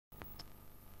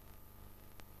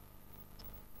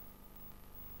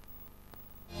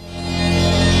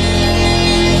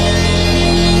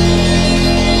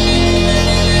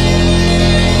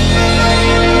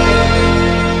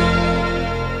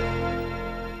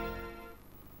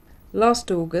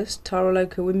Last August,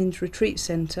 Taraloka Women's Retreat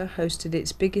Centre hosted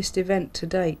its biggest event to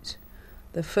date,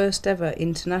 the first ever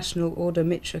International Order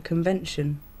Mitra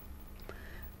convention.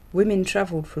 Women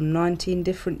travelled from 19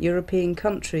 different European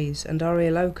countries and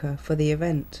Taraloka for the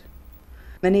event.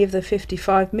 Many of the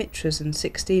 55 Mitras and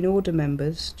 16 Order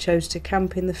members chose to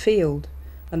camp in the field,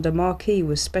 and a marquee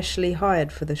was specially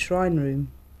hired for the shrine room.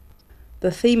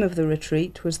 The theme of the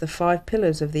retreat was the 5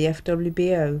 pillars of the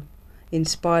FWBO,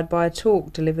 inspired by a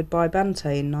talk delivered by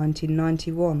Bante in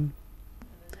 1991.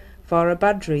 Vara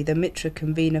Badri, the Mitra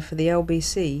convener for the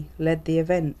LBC, led the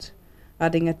event,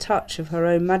 adding a touch of her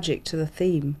own magic to the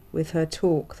theme with her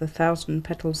talk, The Thousand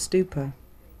Petal Stupa.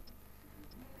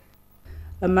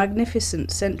 A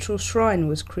magnificent central shrine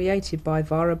was created by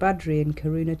Vara Badri in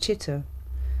Karuna Chitta.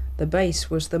 The base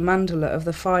was the mandala of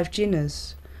the 5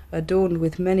 jinnas, adorned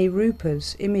with many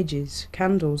rupas, images,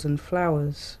 candles and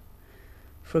flowers.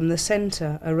 From the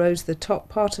centre arose the top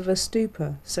part of a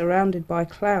stupa, surrounded by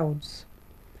clouds.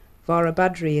 Vara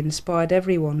Badri inspired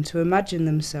everyone to imagine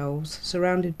themselves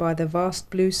surrounded by the vast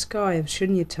blue sky of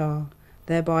Shunyata,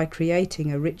 thereby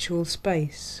creating a ritual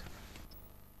space.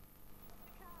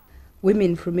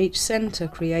 Women from each centre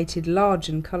created large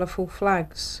and colourful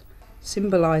flags,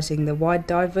 symbolising the wide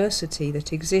diversity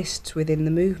that exists within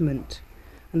the movement,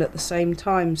 and at the same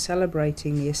time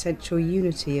celebrating the essential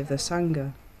unity of the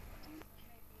Sangha.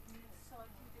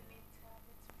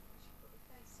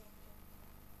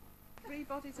 Three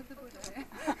bodies of the Buddha.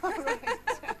 Right.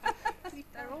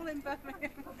 They're all in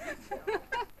Birmingham.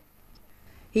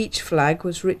 Each flag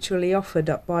was ritually offered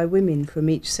up by women from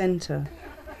each centre,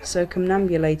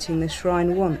 circumambulating the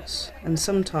shrine once, and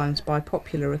sometimes by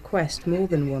popular request more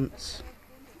than once.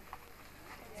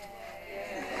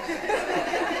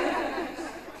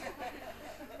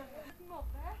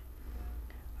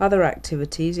 Other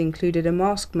activities included a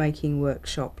mask-making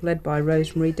workshop led by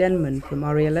Rosemary Denman from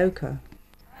Taraloka.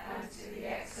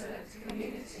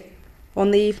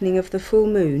 On the evening of the full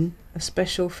moon, a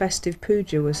special festive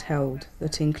puja was held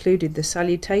that included the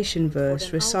salutation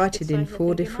verse recited in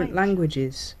 4 different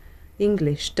languages: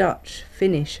 English, Dutch,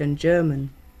 Finnish and German.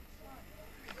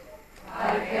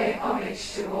 I pay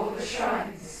homage to all the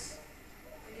shrines.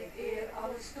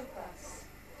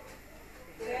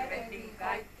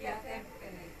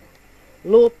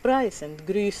 Lovprisen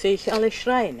grusig alle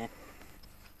schreine.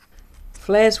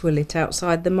 Flares were lit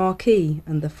outside the marquee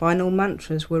and the final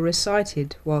mantras were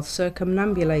recited while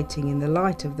circumambulating in the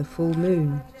light of the full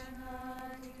moon.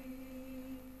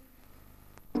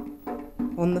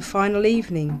 On the final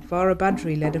evening, Vara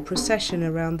Badri led a procession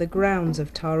around the grounds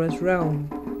of Tara's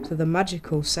realm to the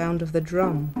magical sound of the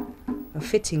drum, a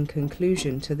fitting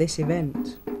conclusion to this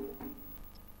event.